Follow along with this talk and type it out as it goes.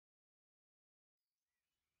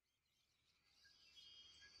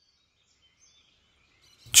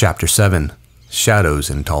Chapter 7. Shadows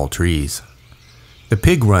in Tall Trees. The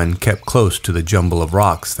pig run kept close to the jumble of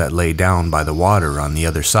rocks that lay down by the water on the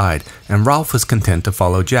other side, and Ralph was content to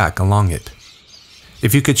follow Jack along it.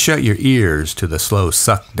 If you could shut your ears to the slow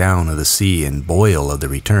suck down of the sea and boil of the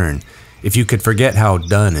return, if you could forget how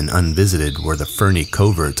dun and unvisited were the ferny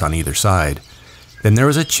coverts on either side, then there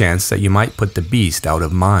was a chance that you might put the beast out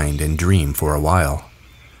of mind and dream for a while.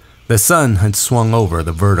 The sun had swung over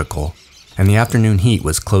the vertical, and the afternoon heat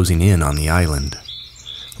was closing in on the island.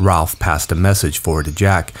 Ralph passed a message forward to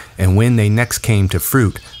Jack, and when they next came to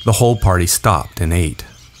fruit, the whole party stopped and ate.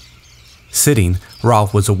 Sitting,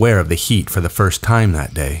 Ralph was aware of the heat for the first time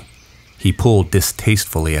that day. He pulled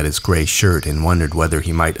distastefully at his gray shirt and wondered whether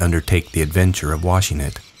he might undertake the adventure of washing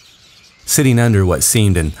it. Sitting under what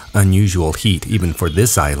seemed an unusual heat even for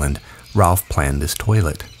this island, Ralph planned his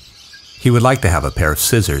toilet. He would like to have a pair of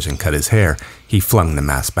scissors and cut his hair. He flung the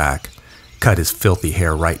mask back, cut his filthy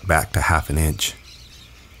hair right back to half an inch.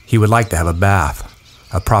 He would like to have a bath,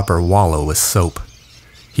 a proper wallow with soap.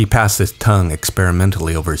 He passed his tongue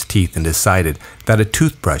experimentally over his teeth and decided that a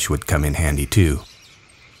toothbrush would come in handy too.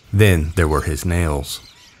 Then there were his nails.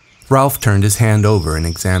 Ralph turned his hand over and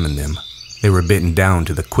examined them. They were bitten down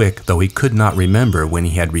to the quick, though he could not remember when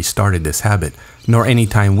he had restarted this habit, nor any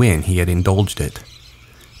time when he had indulged it.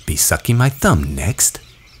 "Be sucking my thumb next?"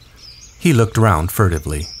 He looked round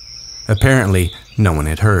furtively. Apparently, no one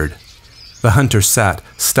had heard. The hunters sat,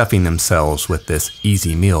 stuffing themselves with this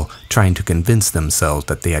easy meal, trying to convince themselves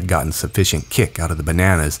that they had gotten sufficient kick out of the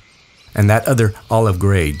bananas and that other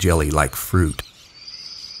olive-gray jelly-like fruit.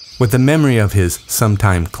 With the memory of his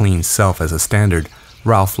sometime clean self as a standard,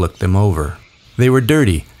 Ralph looked them over. They were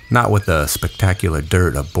dirty, not with the spectacular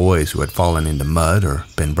dirt of boys who had fallen into mud or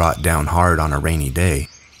been brought down hard on a rainy day.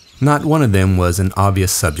 Not one of them was an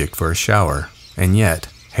obvious subject for a shower, and yet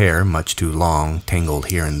hair much too long, tangled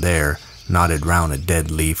here and there, knotted round a dead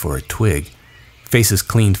leaf or a twig, faces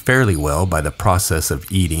cleaned fairly well by the process of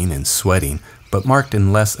eating and sweating, but marked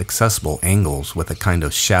in less accessible angles with a kind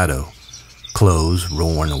of shadow, clothes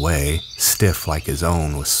worn away, stiff like his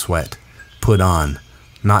own with sweat, put on,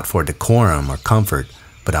 not for decorum or comfort,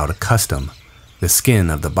 but out of custom, the skin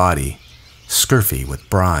of the body, scurfy with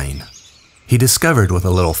brine. He discovered with a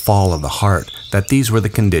little fall of the heart that these were the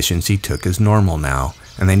conditions he took as normal now,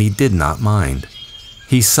 and that he did not mind.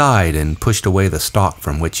 He sighed and pushed away the stalk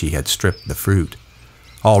from which he had stripped the fruit.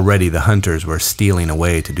 Already the hunters were stealing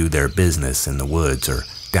away to do their business in the woods or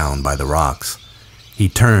down by the rocks. He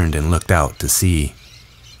turned and looked out to sea.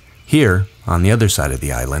 Here, on the other side of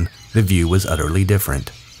the island, the view was utterly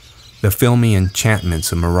different. The filmy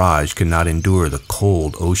enchantments of mirage could not endure the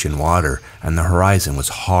cold ocean water, and the horizon was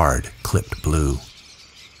hard, clipped blue.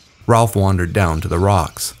 Ralph wandered down to the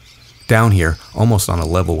rocks. Down here, almost on a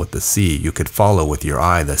level with the sea, you could follow with your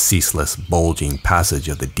eye the ceaseless, bulging passage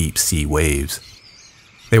of the deep-sea waves.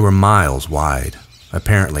 They were miles wide,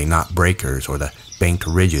 apparently not breakers or the banked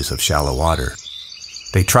ridges of shallow water.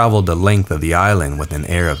 They traveled the length of the island with an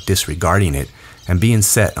air of disregarding it and being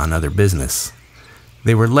set on other business.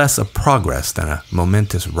 They were less a progress than a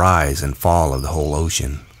momentous rise and fall of the whole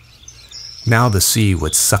ocean. Now the sea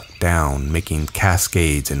would suck down, making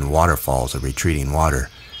cascades and waterfalls of retreating water,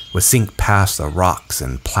 would sink past the rocks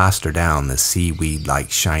and plaster down the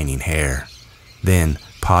seaweed-like shining hair. Then,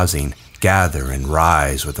 pausing, gather and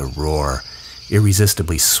rise with a roar,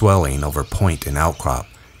 irresistibly swelling over point and outcrop,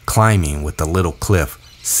 climbing with the little cliff,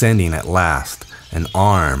 sending at last an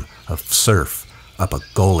arm of surf up a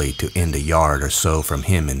gully to end a yard or so from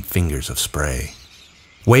him in fingers of spray.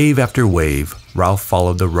 Wave after wave, Ralph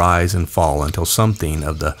followed the rise and fall until something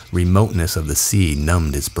of the remoteness of the sea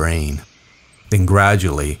numbed his brain. Then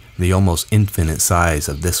gradually, the almost infinite size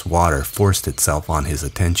of this water forced itself on his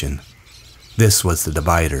attention. This was the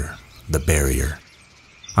divider, the barrier.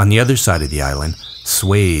 On the other side of the island,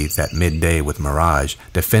 swathed at midday with mirage,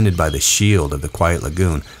 defended by the shield of the quiet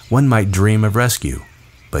lagoon, one might dream of rescue.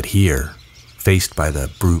 But here, faced by the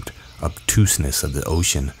brute obtuseness of the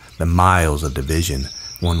ocean, the miles of division,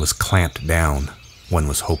 one was clamped down, one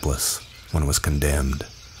was hopeless, one was condemned,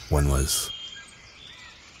 one was...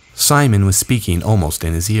 Simon was speaking almost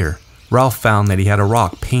in his ear. Ralph found that he had a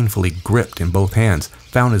rock painfully gripped in both hands,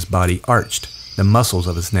 found his body arched, the muscles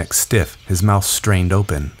of his neck stiff, his mouth strained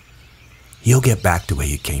open. "You'll get back to where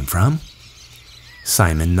you came from?"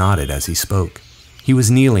 Simon nodded as he spoke. He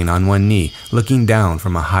was kneeling on one knee, looking down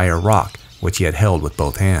from a higher rock, which he had held with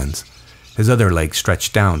both hands. His other leg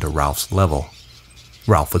stretched down to Ralph's level.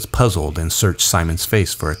 Ralph was puzzled and searched Simon's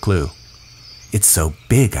face for a clue. "It's so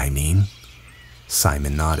big, I mean."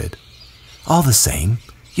 Simon nodded. "All the same,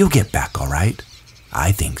 you'll get back all right.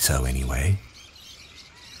 I think so, anyway."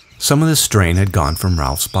 Some of the strain had gone from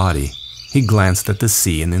Ralph's body. He glanced at the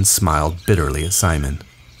sea and then smiled bitterly at Simon.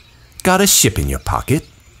 "Got a ship in your pocket?"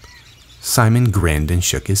 Simon grinned and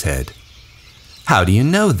shook his head. "How do you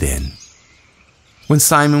know then?" When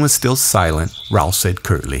Simon was still silent, Ralph said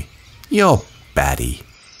curtly, "You're batty."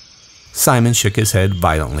 Simon shook his head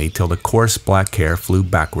violently till the coarse black hair flew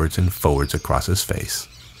backwards and forwards across his face.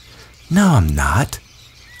 "No, I'm not.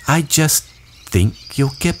 I just think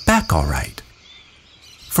you'll get back all right."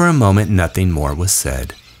 For a moment nothing more was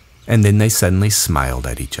said, and then they suddenly smiled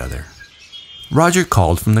at each other. Roger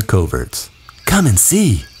called from the coverts, "Come and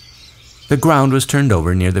see." The ground was turned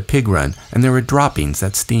over near the pig run, and there were droppings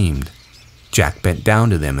that steamed. Jack bent down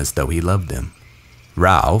to them as though he loved them.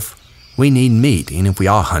 "Ralph, we need meat, even if we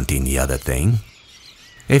are hunting the other thing."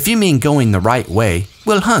 "If you mean going the right way,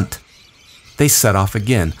 we'll hunt." They set off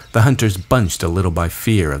again, the hunters bunched a little by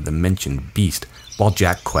fear of the mentioned beast, while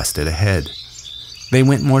Jack quested ahead. They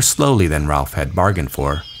went more slowly than Ralph had bargained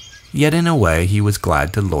for, yet in a way he was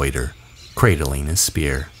glad to loiter, cradling his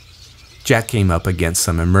spear. Jack came up against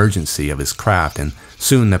some emergency of his craft, and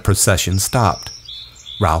soon the procession stopped.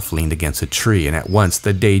 Ralph leaned against a tree, and at once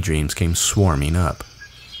the daydreams came swarming up.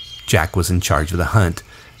 Jack was in charge of the hunt,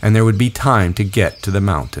 and there would be time to get to the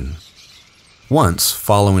mountain. Once,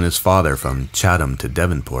 following his father from Chatham to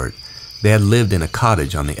Devonport, they had lived in a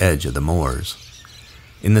cottage on the edge of the moors.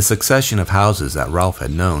 In the succession of houses that Ralph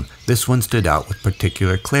had known, this one stood out with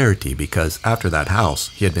particular clarity because after that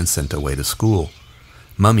house he had been sent away to school.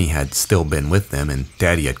 Mummy had still been with them, and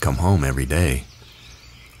Daddy had come home every day.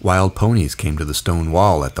 Wild ponies came to the stone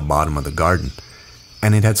wall at the bottom of the garden,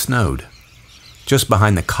 and it had snowed. Just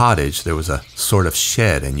behind the cottage there was a sort of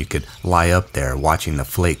shed, and you could lie up there watching the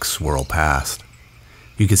flakes swirl past.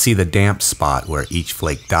 You could see the damp spot where each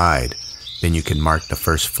flake died, then you could mark the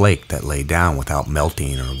first flake that lay down without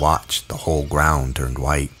melting or watch the whole ground turn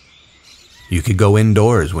white. You could go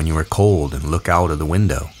indoors when you were cold and look out of the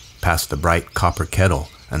window, past the bright copper kettle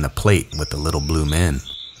and the plate with the little blue men.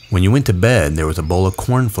 When you went to bed, there was a bowl of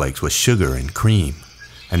cornflakes with sugar and cream.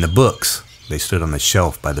 And the books, they stood on the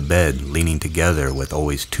shelf by the bed, leaning together with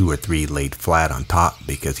always 2 or 3 laid flat on top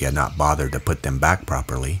because he had not bothered to put them back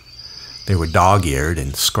properly. They were dog-eared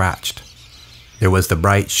and scratched. There was the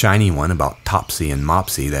bright, shiny one about Topsy and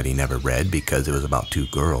Mopsy that he never read because it was about 2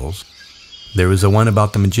 girls. There was the one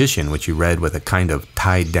about the magician which he read with a kind of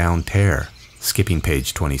tied-down tear, skipping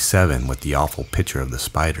page 27 with the awful picture of the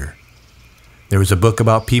spider. There was a book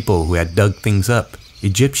about people who had dug things up,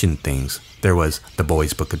 Egyptian things. There was the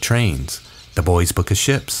Boy's Book of Trains, the Boy's Book of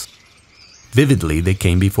Ships. Vividly they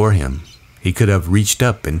came before him. He could have reached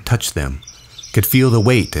up and touched them, could feel the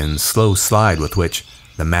weight and slow slide with which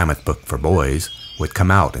the Mammoth Book for Boys would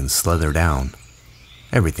come out and slither down.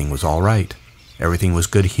 Everything was all right. Everything was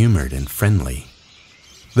good-humored and friendly.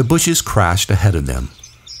 The bushes crashed ahead of them.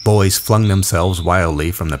 Boys flung themselves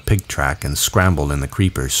wildly from the pig track and scrambled in the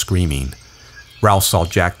creepers, screaming. Ralph saw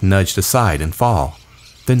Jack nudged aside and fall.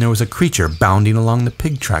 Then there was a creature bounding along the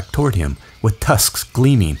pig track toward him, with tusks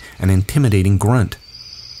gleaming and an intimidating grunt.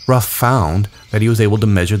 Ralph found that he was able to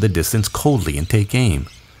measure the distance coldly and take aim.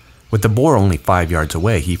 With the boar only 5 yards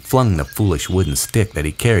away, he flung the foolish wooden stick that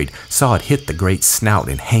he carried, saw it hit the great snout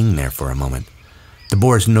and hang there for a moment. The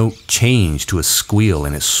boar's note changed to a squeal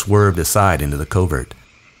and it swerved aside into the covert.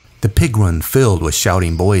 The pig run filled with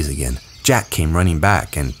shouting boys again. Jack came running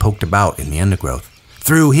back and poked about in the undergrowth.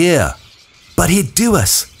 "Through here!" "But he'd do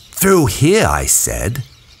us!" "Through here, I said!"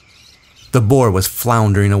 The boar was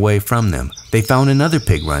floundering away from them. They found another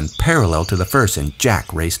pig run parallel to the first, and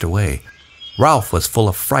Jack raced away. Ralph was full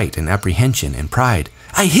of fright and apprehension and pride.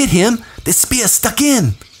 "I hit him! The spear stuck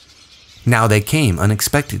in!" Now they came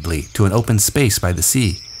unexpectedly to an open space by the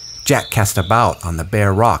sea. Jack cast about on the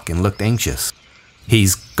bare rock and looked anxious.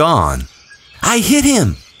 "He's gone." "I hit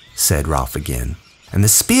him," said Ralph again, "and the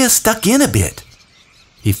spear stuck in a bit."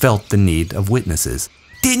 He felt the need of witnesses.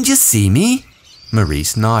 "Didn't you see me?"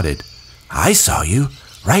 Maurice nodded. "I saw you,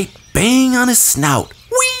 right bang on his snout.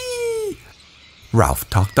 Whee!" Ralph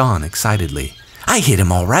talked on excitedly. "I hit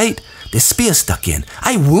him all right. The spear stuck in.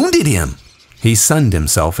 I wounded him." He sunned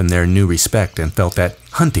himself in their new respect and felt that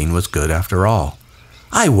hunting was good after all.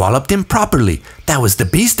 "I walloped him properly. That was the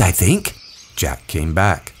beast, I think." Jack came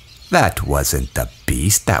back. "That wasn't the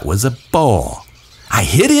beast, that was a boar." "I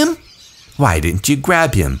hit him." "Why didn't you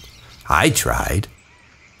grab him?" "I tried."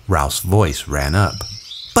 Ralph's voice ran up.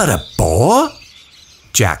 "But a boar?"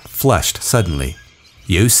 Jack flushed suddenly.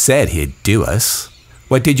 "You said he'd do us.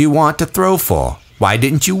 What did you want to throw for? Why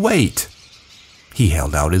didn't you wait?" He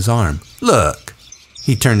held out his arm. "Look."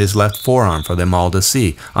 He turned his left forearm for them all to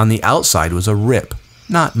see. On the outside was a rip.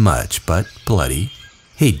 Not much, but bloody.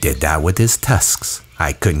 He did that with his tusks.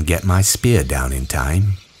 I couldn't get my spear down in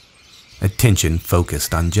time. Attention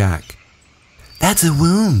focused on Jack. That's a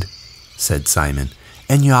wound, said Simon,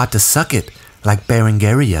 and you ought to suck it, like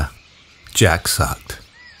Berengaria. Jack sucked.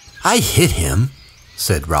 I hit him,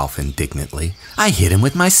 said Ralph indignantly. I hit him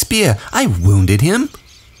with my spear. I wounded him.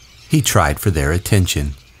 He tried for their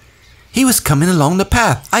attention. He was coming along the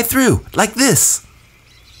path. I threw, like this.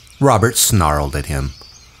 Robert snarled at him.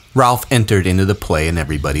 Ralph entered into the play and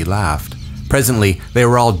everybody laughed. Presently, they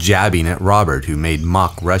were all jabbing at Robert, who made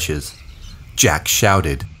mock rushes. Jack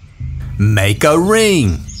shouted, "Make a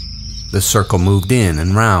ring!" The circle moved in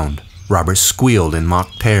and round. Robert squealed in mock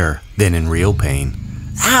terror, then in real pain.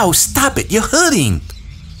 "Ow, stop it, you're hurting!"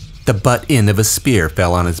 The butt end of a spear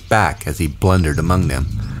fell on his back as he blundered among them.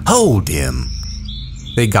 "Hold him!"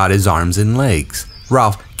 They got his arms and legs.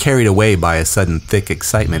 Ralph, carried away by a sudden thick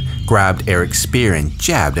excitement, grabbed Eric's spear and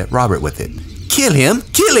jabbed at Robert with it. "Kill him!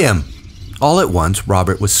 Kill him!" All at once,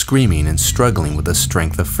 Robert was screaming and struggling with the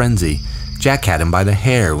strength of frenzy. Jack had him by the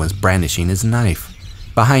hair and was brandishing his knife.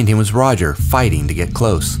 Behind him was Roger, fighting to get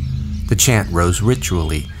close. The chant rose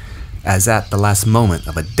ritually, as at the last moment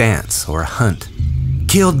of a dance or a hunt.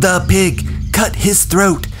 "Kill the pig! Cut his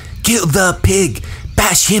throat! Kill the pig!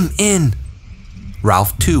 Bash him in!"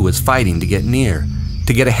 Ralph, too, was fighting to get near,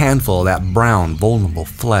 to get a handful of that brown, vulnerable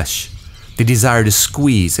flesh. The desire to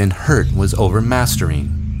squeeze and hurt was overmastering.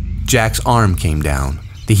 Jack's arm came down.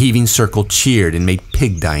 The heaving circle cheered and made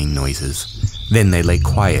pig-dying noises. Then they lay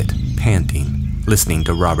quiet, panting, listening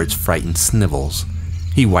to Robert's frightened snivels.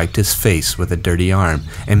 He wiped his face with a dirty arm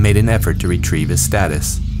and made an effort to retrieve his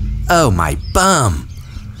status. "Oh, my bum!"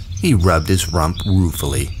 He rubbed his rump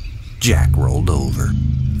ruefully. Jack rolled over.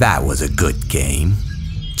 "That was a good game."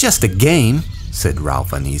 "Just a game," said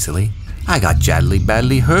Ralph uneasily. "I got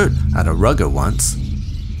badly hurt at a rugger once."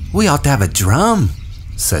 "We ought to have a drum,"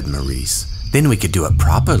 said Maurice. "Then we could do it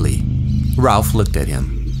properly." Ralph looked at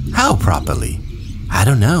him. "How properly?" "I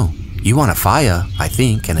don't know. You want a fire, I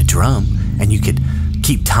think, and a drum, and you could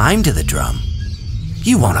keep time to the drum."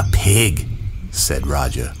 "You want a pig," said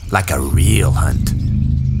Roger, "like a real hunt."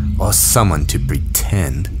 "Or someone to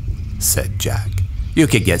pretend," said Jack. "You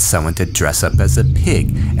could get someone to dress up as a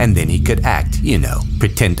pig, and then he could act,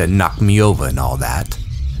 pretend to knock me over and all that."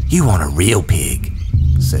 "You want a real pig,"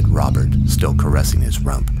 said Robert, still caressing his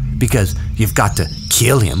rump, "because you've got to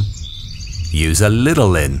kill him." "Use a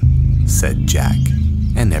little in," said Jack,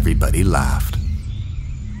 and everybody laughed.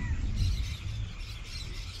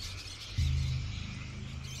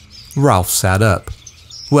 Ralph sat up.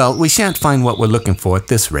 "Well, we shan't find what we're looking for at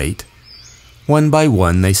this rate." One by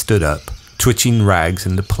one they stood up, twitching rags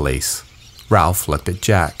into place. Ralph looked at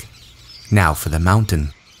Jack. "Now for the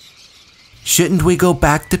mountain." "Shouldn't we go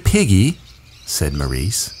back to Piggy," said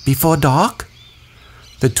Maurice, "before dark?"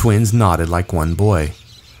 The twins nodded like one boy.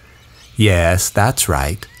 "Yes, that's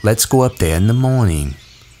right. Let's go up there in the morning."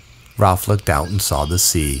 Ralph looked out and saw the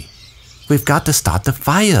sea. "We've got to start the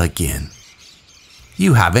fire again."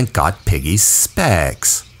 "You haven't got Piggy's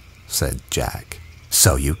specs," said Jack,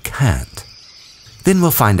 "so you can't." "Then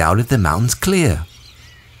we'll find out if the mountain's clear."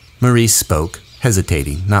 Maurice spoke,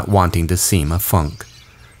 hesitating, not wanting to seem a funk.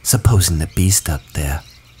 "Supposing the beast up there."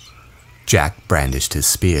 Jack brandished his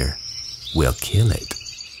spear. "We'll kill it."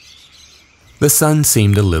 The sun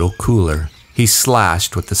seemed a little cooler. He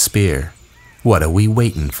slashed with the spear. "What are we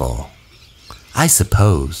waiting for?" "I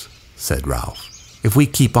suppose," said Ralph, "if we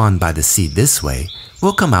keep on by the sea this way,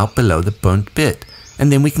 we'll come out below the burnt bit,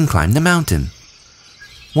 and then we can climb the mountain."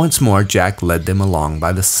 Once more Jack led them along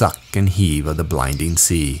by the suck and heave of the blinding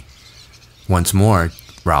sea. Once more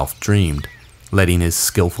Ralph dreamed, letting his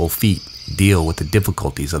skillful feet deal with the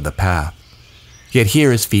difficulties of the path. Yet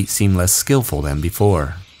here his feet seemed less skillful than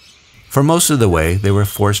before. For most of the way they were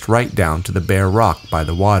forced right down to the bare rock by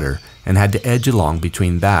the water, and had to edge along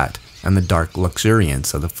between that and the dark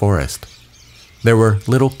luxuriance of the forest. There were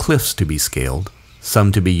little cliffs to be scaled,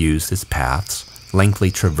 some to be used as paths,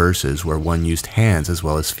 lengthy traverses where one used hands as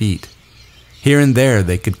well as feet. Here and there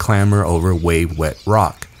they could clamber over wave-wet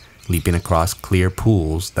rock, leaping across clear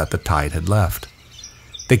pools that the tide had left.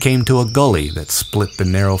 They came to a gully that split the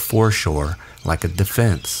narrow foreshore like a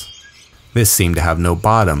defense. This seemed to have no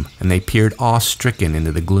bottom, and they peered awe-stricken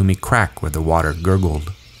into the gloomy crack where the water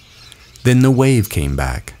gurgled. Then the wave came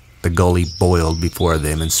back. The gully boiled before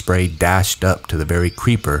them, and spray dashed up to the very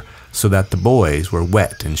creeper, so that the boys were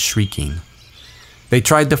wet and shrieking. They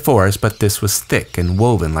tried the forest, but this was thick and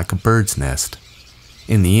woven like a bird's nest.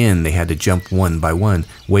 In the end, they had to jump one by one,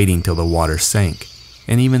 waiting till the water sank,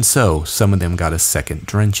 and even so, some of them got a second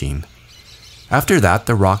drenching. After that,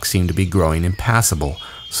 the rock seemed to be growing impassable,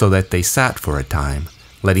 so that they sat for a time,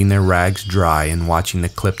 letting their rags dry and watching the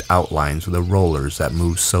clipped outlines of the rollers that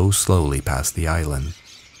moved so slowly past the island.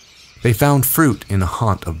 They found fruit in a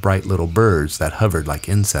haunt of bright little birds that hovered like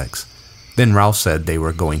insects. Then Ralph said they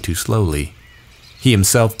were going too slowly. He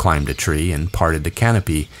himself climbed a tree and parted the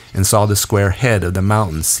canopy and saw the square head of the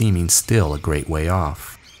mountain seeming still a great way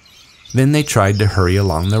off. Then they tried to hurry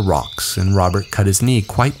along the rocks, and Robert cut his knee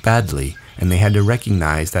quite badly, and they had to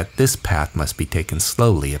recognize that this path must be taken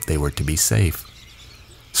slowly if they were to be safe.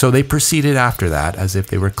 So they proceeded after that as if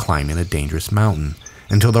they were climbing a dangerous mountain,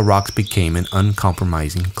 until the rocks became an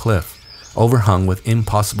uncompromising cliff, overhung with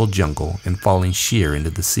impossible jungle and falling sheer into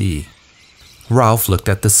the sea. Ralph looked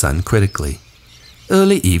at the sun critically.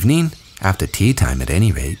 "Early evening, after tea time at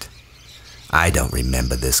any rate." "I don't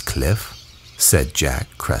remember this cliff," said Jack,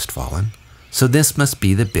 crestfallen. "So this must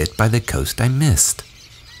be the bit by the coast I missed."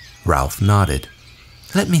 Ralph nodded.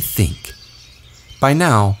 "Let me think." By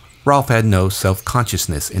now, Ralph had no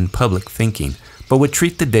self-consciousness in public thinking, but would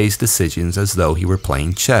treat the day's decisions as though he were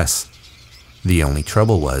playing chess. The only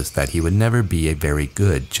trouble was that he would never be a very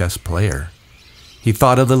good chess player. He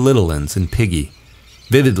thought of the little uns and Piggy.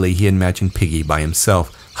 Vividly he imagined Piggy by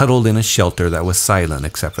himself, huddled in a shelter that was silent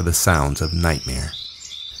except for the sounds of nightmare.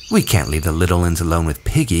 "We can't leave the little uns alone with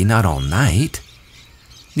Piggy, not all night."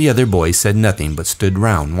 The other boys said nothing but stood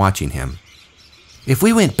round watching him. "If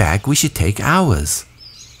we went back, we should take hours."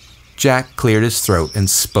 Jack cleared his throat and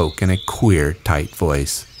spoke in a queer, tight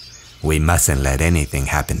voice. "We mustn't let anything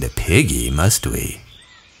happen to Piggy, must we?"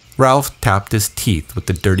 Ralph tapped his teeth with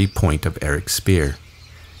the dirty point of Eric's spear.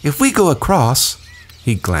 "If we go across,"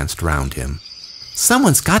 he glanced round him,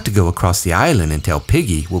 "someone's got to go across the island and tell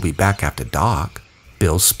Piggy we'll be back after dark."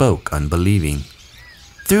 Bill spoke, unbelieving.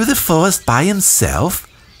 "Through the forest by himself?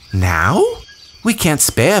 Now? We can't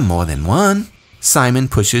spare more than one." Simon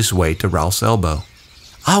pushed his way to Ralph's elbow.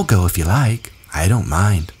 "I'll go if you like. I don't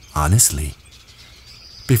mind, honestly."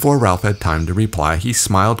 Before Ralph had time to reply, he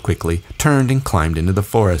smiled quickly, turned and climbed into the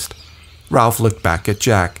forest. Ralph looked back at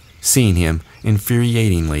Jack, seeing him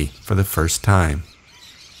infuriatingly for the first time.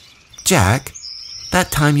 "Jack,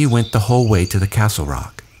 that time you went the whole way to the Castle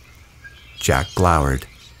Rock." Jack glowered.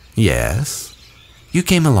 "Yes?" "You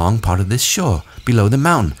came along part of this shore, below the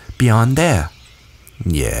mountain, beyond there."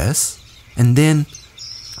 "Yes." "And then—"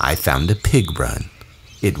 "I found a pig run.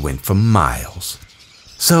 It went for miles."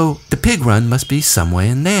 "So the pig run must be somewhere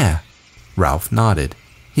in there." Ralph nodded.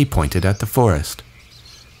 He pointed at the forest.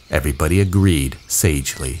 Everybody agreed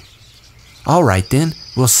sagely. "All right then,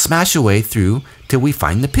 we'll smash our way through till we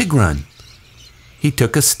find the pig run." He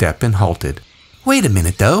took a step and halted. "Wait a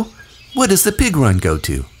minute though. Where does the pig run go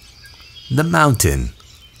to?" "The mountain,"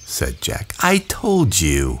 said Jack. "I told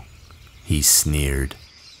you." He sneered.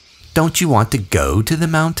 "Don't you want to go to the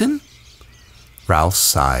mountain?" Ralph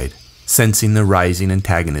sighed, sensing the rising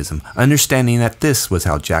antagonism, understanding that this was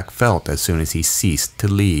how Jack felt as soon as he ceased to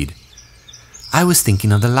lead. "I was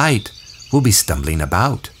thinking of the light. We'll be stumbling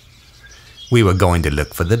about." "We were going to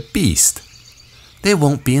look for the beast." "There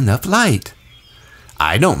won't be enough light."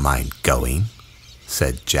 "I don't mind going,"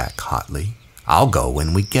 said Jack hotly. "I'll go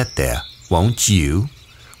when we get there. Won't you?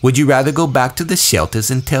 Would you rather go back to the shelters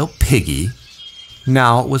and tell Piggy?"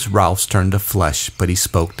 Now it was Ralph's turn to flush, but he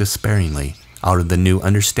spoke despairingly, out of the new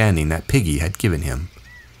understanding that Piggy had given him.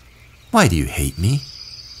 "Why do you hate me?"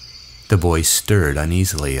 The voice stirred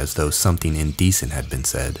uneasily as though something indecent had been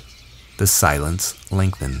said. The silence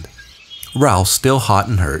lengthened. Ralph, still hot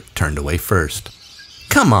and hurt, turned away first.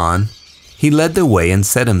 "Come on." He led the way and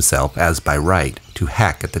set himself, as by right, to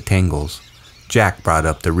hack at the tangles. Jack brought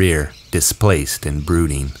up the rear, displaced and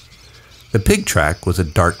brooding. The pig track was a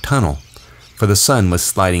dark tunnel, for the sun was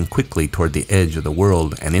sliding quickly toward the edge of the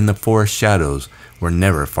world, and in the forest shadows were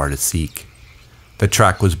never far to seek. The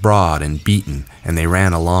track was broad and beaten, and they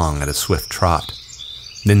ran along at a swift trot.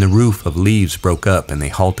 Then the roof of leaves broke up, and they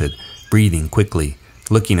halted, breathing quickly,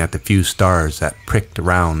 looking at the few stars that pricked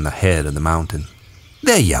around the head of the mountain.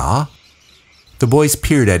 "There you are." The boys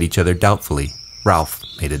peered at each other doubtfully. Ralph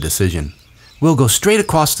made a decision. "We'll go straight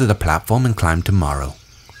across to the platform and climb tomorrow."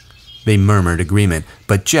 They murmured agreement,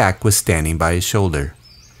 but Jack was standing by his shoulder.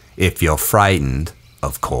 "If you're frightened,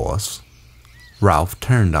 of course." Ralph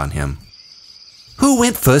turned on him. "Who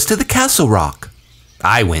went first to the Castle Rock?"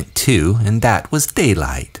 "I went too, and that was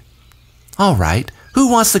daylight." "All right, who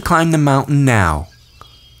wants to climb the mountain now?"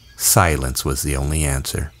 Silence was the only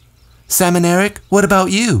answer. "Sam and Eric, what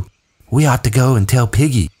about you?" "We ought to go and tell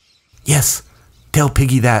Piggy." "Yes, tell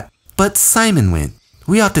Piggy that." "But Simon went."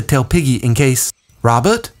 "We ought to tell Piggy in case—"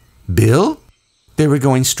 "Robert? Bill?" They were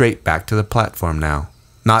going straight back to the platform now.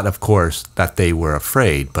 Not, of course, that they were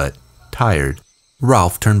afraid, but tired.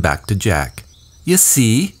 Ralph turned back to Jack. You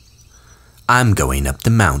see? I'm going up the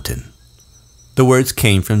mountain." The words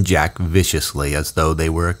came from Jack viciously as though they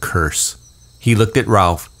were a curse. He looked at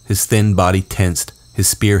Ralph, his thin body tensed, his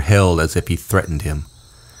spear held as if he threatened him.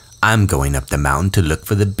 "I'm going up the mountain to look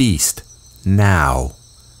for the beast. Now."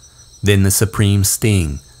 Then the supreme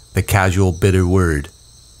sting, the casual bitter word,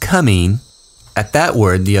 "Coming." At that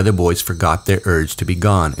word, the other boys forgot their urge to be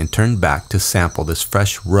gone and turned back to sample this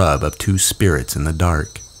fresh rub of two spirits in the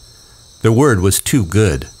dark. The word was too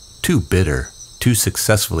good, too bitter, too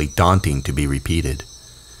successfully daunting to be repeated.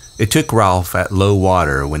 It took Ralph at low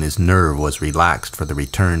water when his nerve was relaxed for the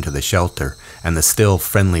return to the shelter and the still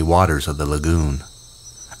friendly waters of the lagoon.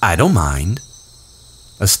 "I don't mind."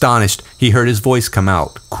 Astonished, he heard his voice come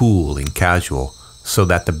out, cool and casual, so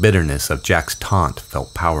that the bitterness of Jack's taunt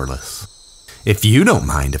felt powerless. "If you don't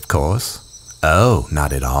mind, of course." "Oh,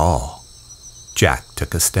 not at all." Jack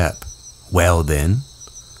took a step. "Well then."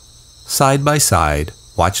 Side by side,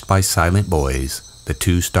 watched by silent boys, the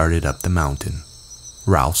two started up the mountain.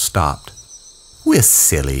 Ralph stopped. "We're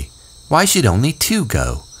silly. Why should only two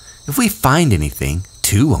go? If we find anything,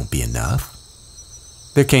 two won't be enough."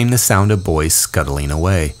 There came the sound of boys scuttling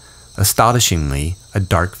away. Astonishingly, a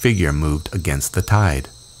dark figure moved against the tide.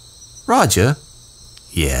 "Roger?"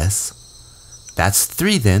 "Yes." "That's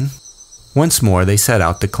three then." Once more they set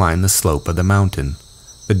out to climb the slope of the mountain.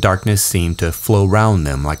 The darkness seemed to flow round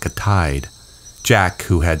them like a tide. Jack,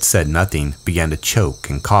 who had said nothing, began to choke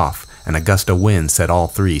and cough, and a gust of wind set all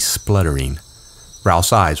three spluttering.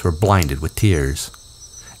 Ralph's eyes were blinded with tears.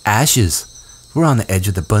 "Ashes! We're on the edge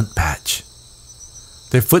of the bunt patch."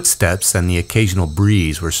 Their footsteps and the occasional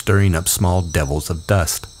breeze were stirring up small devils of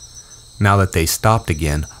dust. Now that they stopped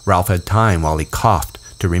again, Ralph had time while he coughed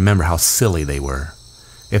to remember how silly they were.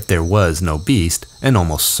 If there was no beast, and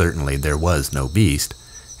almost certainly there was no beast,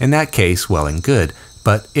 in that case well and good,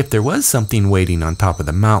 but if there was something waiting on top of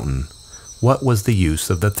the mountain, what was the use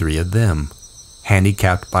of the three of them,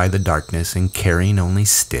 handicapped by the darkness and carrying only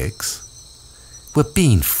sticks? "We're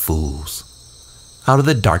being fools." Out of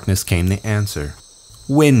the darkness came the answer.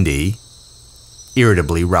 "Windy."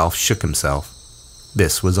 Irritably, Ralph shook himself.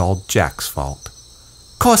 This was all Jack's fault.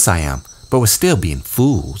 "Course I am, but we're still being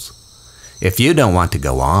fools." "If you don't want to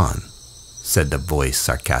go on," said the voice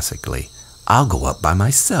sarcastically, "I'll go up by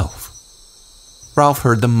myself." Ralph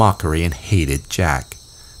heard the mockery and hated Jack.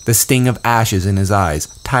 The sting of ashes in his eyes,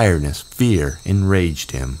 tiredness, fear,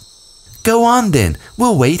 enraged him. "Go on then,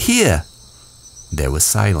 we'll wait here." There was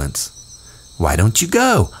silence. "Why don't you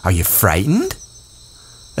go? Are you frightened?"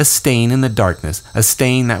 A stain in the darkness, a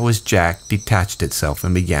stain that was Jack, detached itself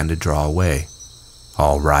and began to draw away.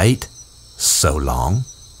 "All right. So long."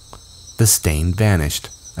 The stain vanished.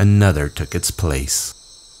 Another took its place.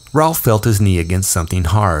 Ralph felt his knee against something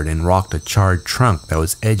hard and rocked a charred trunk that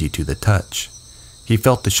was edgy to the touch. He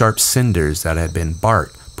felt the sharp cinders that had been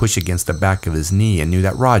bark push against the back of his knee and knew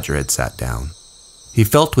that Roger had sat down. He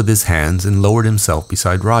felt with his hands and lowered himself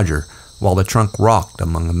beside Roger while the trunk rocked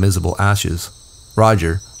among invisible ashes.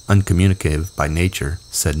 Roger, uncommunicative by nature,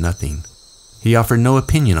 said nothing. He offered no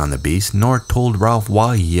opinion on the beast, nor told Ralph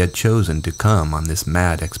why he had chosen to come on this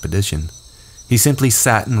mad expedition. He simply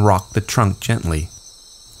sat and rocked the trunk gently.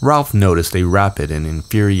 Ralph noticed a rapid and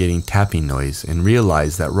infuriating tapping noise and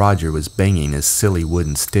realized that Roger was banging his silly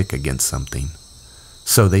wooden stick against something.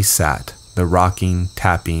 So they sat, the rocking,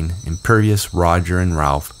 tapping, imperious Roger and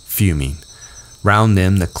Ralph, fuming. Round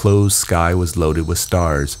them the closed sky was loaded with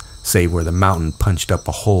stars, save where the mountain punched up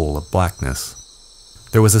a hole of blackness.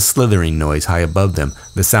 There was a slithering noise high above them,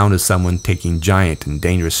 the sound of someone taking giant and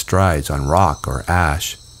dangerous strides on rock or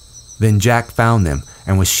ash. Then Jack found them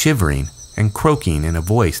and was shivering and croaking in a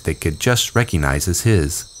voice they could just recognize as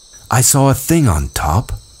his. "I saw a thing on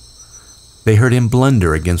top." They heard him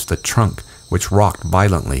blunder against the trunk, which rocked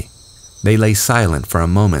violently. They lay silent for a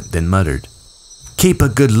moment, then muttered, "Keep a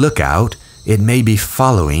good lookout. It may be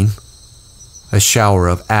following." A shower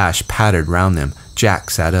of ash pattered round them. Jack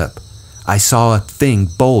sat up. "I saw a thing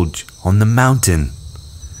bulge on the mountain."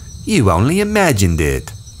 "You only imagined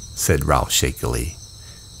it," said Ralph shakily.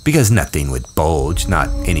 "Because nothing would bulge, not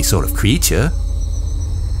any sort of creature."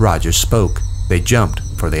 Roger spoke. They jumped,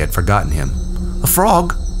 for they had forgotten him. "A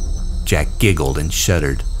frog?" Jack giggled and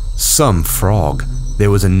shuddered. Some frog. There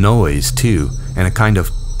was a noise, too, and a kind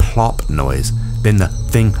of plop noise. Then the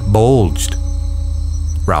thing bulged.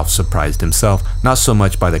 Ralph surprised himself, not so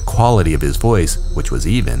much by the quality of his voice, which was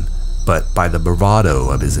even, but by the bravado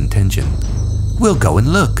of his intention. "We'll go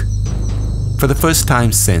and look." For the first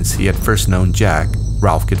time since he had first known Jack,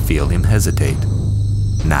 Ralph could feel him hesitate.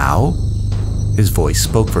 "Now?" His voice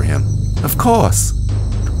spoke for him. "Of course."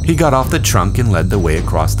 He got off the trunk and led the way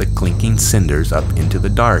across the clinking cinders up into the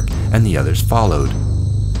dark, and the others followed.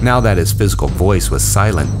 Now that his physical voice was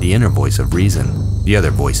silent, the inner voice of reason, the other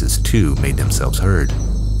voices too, made themselves heard.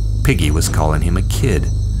 Piggy was calling him a kid.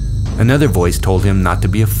 Another voice told him not to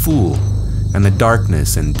be a fool, and the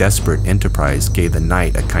darkness and desperate enterprise gave the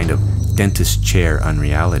night a kind of dentist chair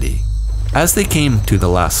unreality. As they came to the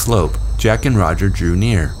last slope, Jack and Roger drew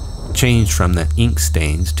near, changed from the ink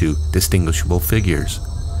stains to distinguishable figures.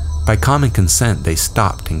 By common consent, they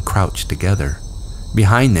stopped and crouched together.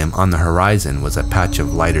 Behind them on the horizon was a patch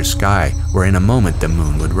of lighter sky where in a moment the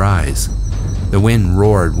moon would rise. The wind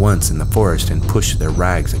roared once in the forest and pushed their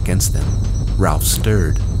rags against them. Ralph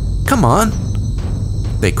stirred. "Come on!"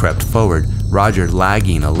 They crept forward, Roger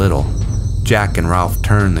lagging a little. Jack and Ralph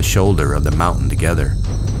turned the shoulder of the mountain together.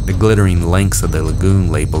 The glittering lengths of the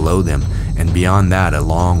lagoon lay below them, and beyond that a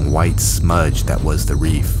long white smudge that was the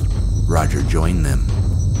reef. Roger joined them.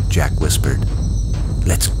 Jack whispered,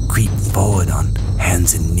 "Let's creep forward on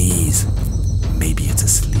hands and knees. Maybe it's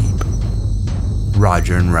asleep."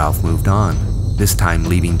 Roger and Ralph moved on, this time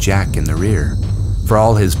leaving Jack in the rear, for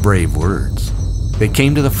all his brave words. They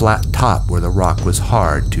came to the flat top where the rock was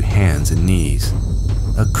hard to hands and knees,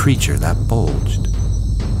 a creature that bulged.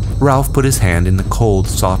 Ralph put his hand in the cold,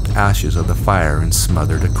 soft ashes of the fire and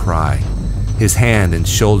smothered a cry. His hand and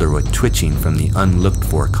shoulder were twitching from the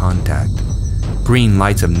unlooked-for contact. Green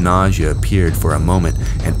lights of nausea appeared for a moment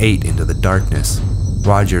and ate into the darkness.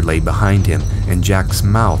 Roger lay behind him, and Jack's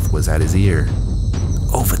mouth was at his ear.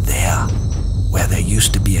 "Over there, where there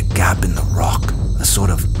used to be a gap in the rock, a sort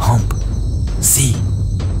of hump. See?"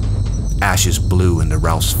 Ashes blew into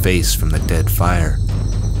Ralph's face from the dead fire.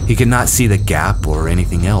 He could not see the gap or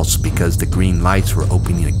anything else because the green lights were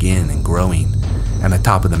opening again and growing, and the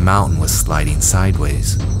top of the mountain was sliding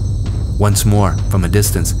sideways. Once more, from a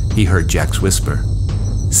distance, he heard Jack's whisper.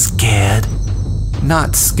 "Scared?"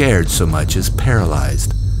 Not scared so much as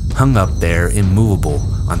paralyzed, hung up there immovable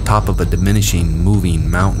on top of a diminishing, moving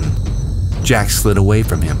mountain. Jack slid away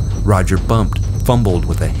from him. Roger bumped, fumbled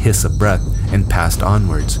with a hiss of breath, and passed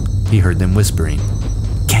onwards. He heard them whispering,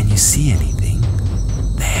 "Can you see anything?"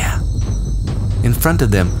 "There." In front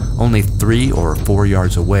of them, only 3 or 4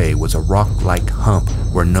 yards away, was a rock-like hump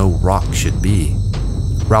where no rock should be.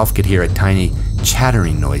 Ralph could hear a tiny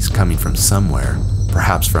chattering noise coming from somewhere,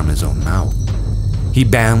 perhaps from his own mouth. He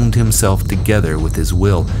bound himself together with his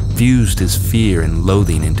will, fused his fear and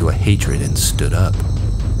loathing into a hatred, and stood up.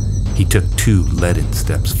 He took 2 leaden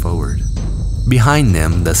steps forward. Behind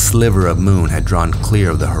them, the sliver of moon had drawn clear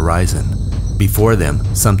of the horizon. Before them,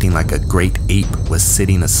 something like a great ape was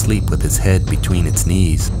sitting asleep with its head between its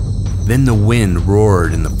knees. Then the wind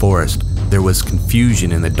roared in the forest. There was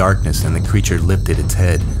confusion in the darkness, and the creature lifted its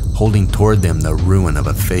head, holding toward them the ruin of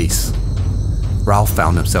a face. Ralph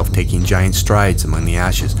found himself taking giant strides among the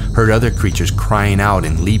ashes, heard other creatures crying out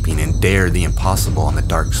and leaping, and dared the impossible on the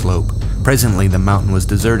dark slope. Presently the mountain was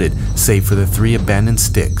deserted, save for the 3 abandoned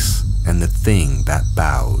sticks and the thing that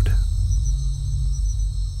bowed.